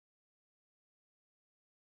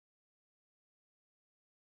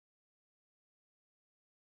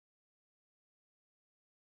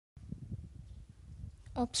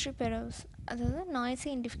obstreperous அதாவது noisy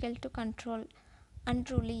and difficult to control,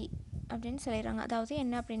 unruly அப்படின்னு சொல்லிடுறாங்க. அதாவது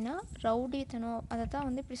என்ன அப்படின்னா ரவுடித்தனம், அதை தான்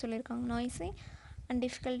வந்து இப்படி சொல்லியிருக்காங்க. noisy and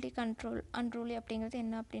difficulty control, unruly அப்படிங்கிறது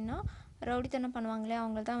என்ன அப்படின்னா ரவுடித்தனம் பண்ணுவாங்களே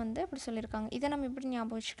அவங்க தான் வந்து இப்படி சொல்லியிருக்காங்க. இதை நம்ம எப்படி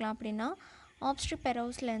ஞாபகம் வச்சுக்கலாம் அப்படின்னா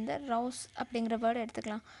ஆப்ஸ்ட்ரிபெரோஸ்லேருந்து ரவுஸ் அப்படிங்கிற வேர்டு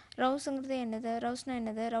எடுத்துக்கலாம். ரவுஸுங்கிறது என்னது, ரவுஸ்னால்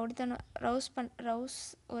என்னது, ரவுடித்தனம், ரவுஸ்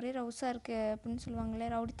ஒரே ரவுஸாக இருக்குது அப்படின்னு சொல்லுவாங்க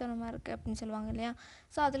இல்லையா, ரவுடித்தனமாக இருக்குது அப்படின்னு சொல்லுவாங்க இல்லையா.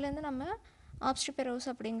 ஸோ அதுலேருந்து நம்ம ஆப்ஸ்ட்ரிபெரோஸ்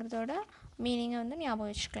அப்படிங்கிறதோட மீனிங்கை வந்து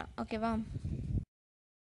ஞாபகம் வச்சுக்கலாம். ஓகேவா.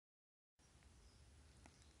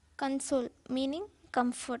 கன்சோல் மீனிங்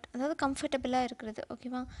கம்ஃபர்ட், அதாவது கம்ஃபர்டபுளாக இருக்கிறது.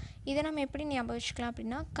 ஓகேவா. இதை நம்ம எப்படி ஞாபகம் வச்சுக்கலாம்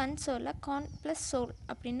அப்படின்னா கன்சோலில் கான் ப்ளஸ் சோல்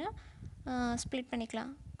அப்படின்னு ஸ்ப்ளிட்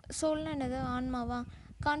பண்ணிக்கலாம். சோல்னால் என்னது, ஆன்மாவா.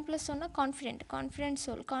 Khan plus சோல்னால் confident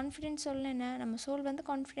soul. Confident சோல்னால் என்ன, நம்ம சோல் வந்து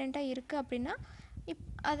கான்ஃபிடென்ட்டாக இருக்குது அப்படின்னா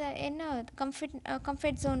அதை என்ன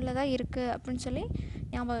கம்ஃபர்ட் ஜோனில் தான் இருக்குது அப்படின்னு சொல்லி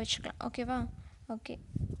ஞாபகம் வச்சுக்கலாம். ஓகேவா. ஓகே.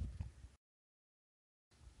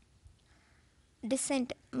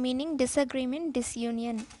 Dissent meaning disagreement,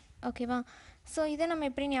 டிஸ்யூனியன். ஓகேவா. ஸோ இதை நம்ம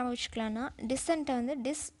எப்படி ஞாபகம் வச்சுக்கலாம்னா டிசென்ட்டை வந்து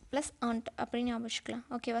டிஸ் ப்ளஸ் ஆண்ட் அப்படின்னு ஞாபகம் வச்சுக்கலாம்.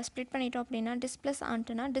 ஓகேவா. ஸ்ப்ளிட் பண்ணிட்டோம் அப்படின்னா டிஸ் ப்ளஸ்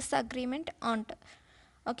ஆண்ட்னா டிஸ்அக்ரிமெண்ட் ஆண்ட்.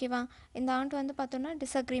 ஓகேவா. இந்த ஆண்ட் வந்து பார்த்தோன்னா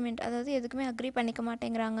டிஸ்அக்ரிமெண்ட், அதாவது எதுக்குமே அக்ரி பண்ணிக்க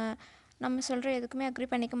மாட்டேங்கிறாங்க, நம்ம சொல்கிற எதுக்குமே அக்ரி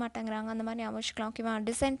பண்ணிக்க மாட்டேங்கிறாங்க, அந்த மாதிரி ஞாபகம் வச்சுக்கலாம். ஓகேவா.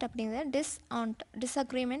 டிசென்ட் அப்படிங்கிறது டிஸ் ஆண்ட்,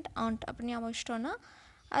 டிஸ்அக்ரிமெண்ட் ஆண்ட் அப்படின்னு ஞாபகம் வச்சிட்டோன்னா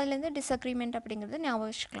அதுலேருந்து டிஸ்அக்ரிமெண்ட் அப்படிங்கிறது ஞாபகம்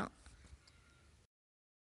வச்சுக்கலாம்.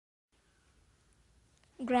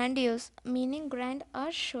 கிராண்டியோஸ் மீனிங் கிராண்ட்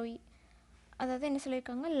ஆர் ஷோய், அதாவது என்ன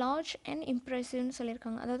சொல்லியிருக்காங்க லார்ஜ் அண்ட் இம்ப்ரெசிவ்னு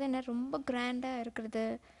சொல்லியிருக்காங்க. அதாவது என்ன ரொம்ப கிராண்டாக இருக்கிறது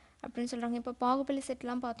அப்படின்னு சொல்கிறாங்க. இப்போ பாகுபலி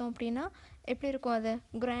செட்லாம் பார்த்தோம் அப்படின்னா எப்படி இருக்கும், அது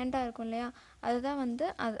கிராண்டாக இருக்கும் இல்லையா. அதுதான் வந்து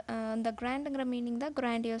அந்த கிராண்டுங்கிற மீனிங் தான்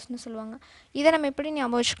கிராண்டியோஸ்னு சொல்லுவாங்க. இதை நம்ம எப்படி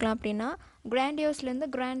ஞாபகம் வச்சுக்கலாம் அப்படின்னா கிராண்டியோஸ்லேருந்து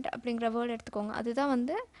கிராண்ட் அப்படிங்கிற வேர்டு எடுத்துக்கோங்க. அதுதான்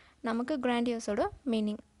வந்து நமக்கு கிராண்டியோஸோட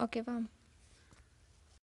மீனிங். ஓகேவா.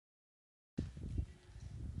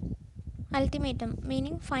 Ultimatum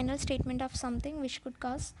meaning final statement of something which could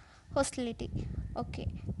cos hostility. Okay.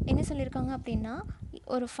 என்ன சொல்லியிருக்காங்க அப்படின்னா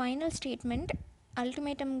ஒரு ஃபைனல் ஸ்டேட்மெண்ட்,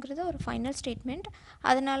 அல்டிமேட்டம்ங்கிறது ஒரு ஃபைனல் ஸ்டேட்மெண்ட்,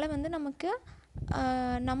 அதனால் வந்து நம்மளுக்கு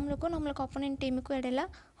ஆப்போனன்ட் டீமுக்கும் இடையில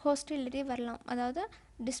ஹாஸ்டிலிட்டி வரலாம், அதாவது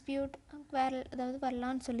டிஸ்பியூட் குவாரல் அதாவது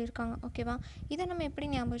வரலான்னு சொல்லியிருக்காங்க. ஓகேவா. இதை நம்ம எப்படி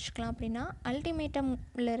ஞாபகம் வச்சுக்கலாம் அப்படின்னா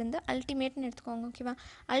அல்டிமேட்டம்லேருந்து அல்டிமேட்னு எடுத்துக்கோங்க. ஓகேவா.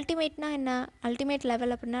 அல்டிமேட்னா என்ன, அல்டிமேட்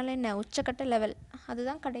லெவல் அப்படின்னால என்ன, உச்சக்கட்ட லெவல்,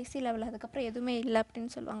 அதுதான் கடைசி லெவல், அதுக்கப்புறம் எதுவுமே இல்லை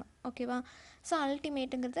அப்படின்னு சொல்லுவாங்க. ஓகேவா. ஸோ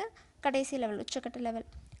அல்டிமேட்டுங்கிறது கடைசி லெவல், உச்சக்கட்ட லெவல்.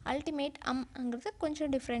 அல்டிமேட் அம்ங்கிறது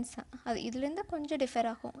கொஞ்சம் டிஃப்ரென்ஸ் தான், அது இதுலேருந்து கொஞ்சம் டிஃபர்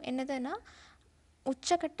ஆகும். என்னதுன்னா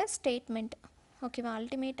உச்சக்கட்ட ஸ்டேட்மெண்ட். ஓகேவா.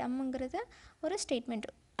 அல்டிமேட் அம்ங்கிறது ஒரு ஸ்டேட்மெண்ட்,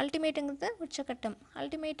 அல்டிமேட்டுங்கிறது உச்சக்கட்டம்,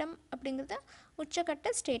 அல்டிமேட்டம் அப்படிங்கிறது உச்சக்கட்ட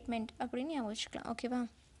ஸ்டேட்மெண்ட் அப்படின்னு ஞாபகம் வச்சுக்கலாம். ஓகேவா.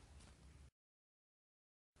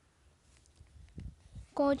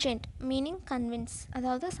 கோஜென்ட் மீனிங் கன்வின்ஸ்,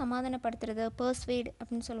 அதாவது சமாதானப்படுத்துறது, பர்ஸ்வேட்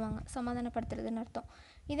அப்படின்னு சொல்லுவாங்க, சமாதானப்படுத்துறதுன்னு அர்த்தம்.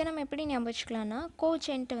 இதை நம்ம எப்படி ஞாபகம் வச்சுக்கலாம்னா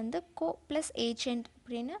கோஜென்ட் வந்து கோ ப்ளஸ் ஏஜென்ட்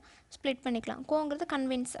அப்படின்னு ஸ்ப்ளிட் பண்ணிக்கலாம். கோங்கிறது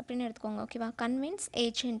கன்வின்ஸ் அப்படின்னு எடுத்துக்கோங்க. ஓகேவா. கன்வின்ஸ்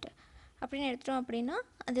ஏஜென்ட் அப்படின்னு எடுத்துட்டோம் அப்படின்னா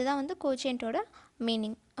அதுதான் வந்து கோஜென்ட்டோட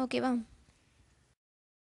மீனிங். ஓகேவா.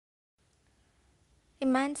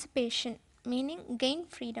 எமான்சிபேஷன் மீனிங் கெயின்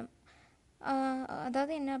ஃப்ரீடம்,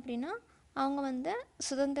 அதாவது என்ன அப்படின்னா அவங்க வந்து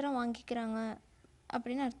சுதந்திரம் வாங்கிக்கிறாங்க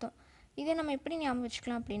அப்படின்னு அர்த்தம். இதை நம்ம எப்படி ஞாபகம்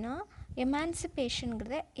வச்சுக்கலாம் அப்படின்னா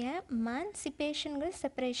எமான்சிபேஷனுங்கிறத எமான்சிபேஷனுங்கிறது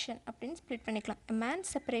செப்பரேஷன் அப்படின்னு ஸ்ப்ளிட் பண்ணிக்கலாம். எமான்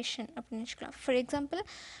செப்பரேஷன் அப்படின்னு வச்சுக்கலாம். ஃபார் எக்ஸாம்பிள்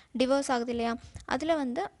டிவோர்ஸ் ஆகுது இல்லையா, அதில்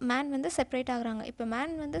வந்து மேன் வந்து செப்பரேட் ஆகுறாங்க. இப்போ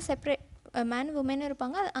மேன் வந்து மேன் உமன்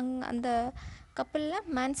இருப்பாங்க, அந்த கப்பலில்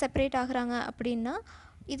மேன் செப்பரேட் ஆகுறாங்க அப்படின்னா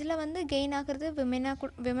இதில் வந்து கெயின் ஆகிறது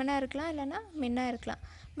விமனாக இருக்கலாம், இல்லைனா மென்னாக இருக்கலாம்.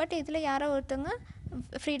 பட் இதில் யாரோ ஒருத்தவங்க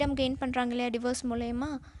ஃப்ரீடம் கெயின் பண்ணுறாங்க இல்லையா டிவோர்ஸ் மூலயமா.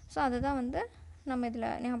 ஸோ அதை தான் வந்து நம்ம இதில்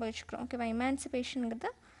ஞாபகம் வச்சுக்கிறோம். ஓகேவா.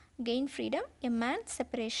 எமான்சிபேஷனுங்கிறது கெயின் ஃப்ரீடம், எமான்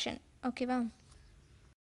செப்பரேஷன். ஓகேவா.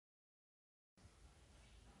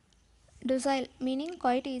 டுசைல் meaning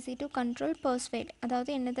quite easy to control, பர்ஸ்வேட்,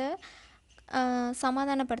 அதாவது என்னது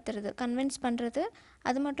சமாதானப்படுத்துறது, கன்வின்ஸ் பண்ணுறது,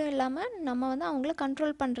 அது மட்டும் இல்லாமல் நம்ம வந்து அவங்கள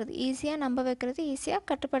கண்ட்ரோல் பண்ணுறது, ஈஸியாக நம்ப வைக்கிறது, ஈஸியாக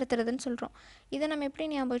கட்டுப்படுத்துறதுன்னு சொல்கிறோம். இதை நம்ம எப்படி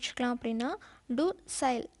ஞாபகம் வச்சுக்கலாம் அப்படின்னா டூ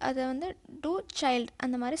சைல், அதை வந்து டூ சைல்டு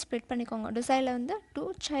அந்த மாதிரி ஸ்ப்ளிட் பண்ணிக்கோங்க. டுசைலை வந்து டூ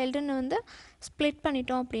சைல்டுன்னு வந்து ஸ்ப்ளிட்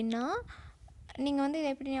பண்ணிட்டோம் அப்படின்னா நீங்கள் வந்து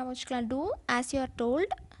இதை எப்படி ஞாபகம் வச்சுக்கலாம் do as you are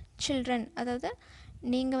told children, அதாவது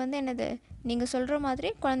நீங்கள் வந்து என்னது நீங்கள் சொல்கிற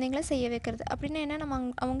மாதிரி குழந்தைங்கள செய்ய வைக்கிறது அப்படின்னா என்ன, நம்ம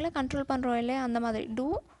அவங்கள கண்ட்ரோல் பண்ணுறோம் இல்லையா, அந்த மாதிரி two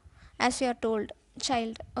as you are told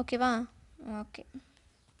child. ஓகேவா. Okay.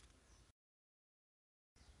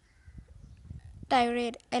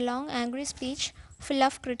 tirade a long angry speech full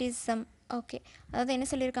of criticism. Okay. அதாவது என்ன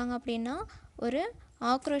சொல்லியிருக்காங்க அப்படின்னா ஒரு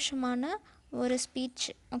ஆக்ரோஷமான ஒரு ஸ்பீச்,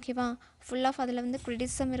 ஓகேவா, ஃபுல் ஆஃப் அதில் வந்து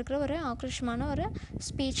கிரிட்டிசிசம் இருக்கிற ஒரு ஆக்ரோஷமான ஒரு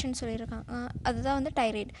ஸ்பீச்னு சொல்லியிருக்காங்க. அதுதான் வந்து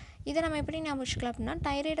டைரேட். இதை நம்ம எப்படி ஞாபகம் வச்சுக்கலாம் அப்படின்னா,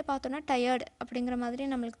 டைரேடை பார்த்தோன்னா டயர்டு அப்படிங்கிற மாதிரி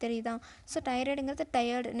நம்மளுக்கு தெரியுதா. ஸோ டைரேடுங்கிறது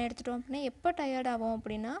டயர்டுன்னு எடுத்துட்டோம் அப்படின்னா, எப்போ டயர்ட் ஆகும்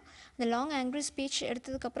அப்படின்னா, இந்த லாங் ஆங்க்ரி ஸ்பீச்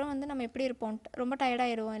எடுத்ததுக்கப்புறம் வந்து நம்ம எப்படி இருப்போம், ரொம்ப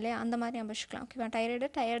டயர்டாகிடுவோம் இல்லையா, அந்த மாதிரி ஞாபகம் வச்சுக்கலாம். ஓகேவா,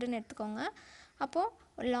 டயர்டுன்னு எடுத்துக்கோங்க.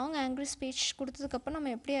 அப்போது லாங் ஆங்க்ரி ஸ்பீச் கொடுத்ததுக்கப்புறம்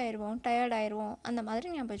நம்ம எப்படி ஆயிடுவோம், டயர்ட் ஆயிடுவோம், அந்த மாதிரி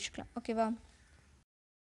ஞாபகம் வச்சுக்கலாம். ஓகேவா.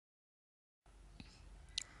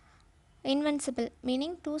 Invincible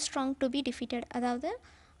meaning two strong to be defeated, அதாவது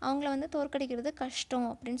அவங்கள வந்து தோற்கடிக்கிறது கஷ்டம்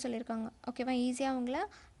அப்படின்னு சொல்லியிருக்காங்க. ஓகேவா, ஈஸியாக அவங்கள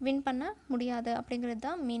வின் பண்ண முடியாது அப்படிங்கிறது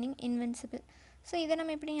தான் மீனிங் இன்வென்சிபிள். ஸோ இதை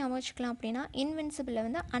நம்ம எப்படி ஞாபகம் வச்சுக்கலாம் அப்படின்னா, இன்வென்சிபிளை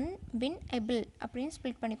வந்து அன்வின்எபிள் அப்படின்னு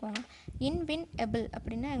ஸ்பிளிட் பண்ணிக்கோங்க. இன்வின்எபிள்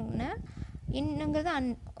அப்படின்னா என்ன, இன்னுங்கிறது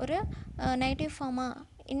ஒரு நெகட்டிவ் ஃபார்மாக,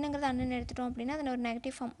 இன்னுங்கிறது அன்னு எடுத்துட்டோம் அப்படின்னா அதில் ஒரு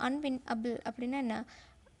நெகட்டிவ் ஃபார்ம். அன்வின்அபிள் அப்படின்னா என்ன,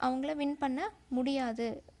 அவங்கள வின் பண்ண முடியாது.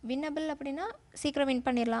 வின்னபிள் அப்படின்னா சீக்கிரம் வின்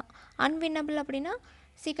பண்ணிடலாம், அன்வின்னபிள் அப்படின்னா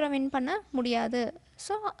சீக்கிரம் வின் பண்ண முடியாது.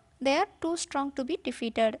 So they are two strong to be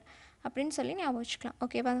defeated அப்படின்னு சொல்லி ஞாபகம் வச்சுக்கலாம்.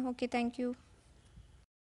 ஓகேவா. Okay, thank you.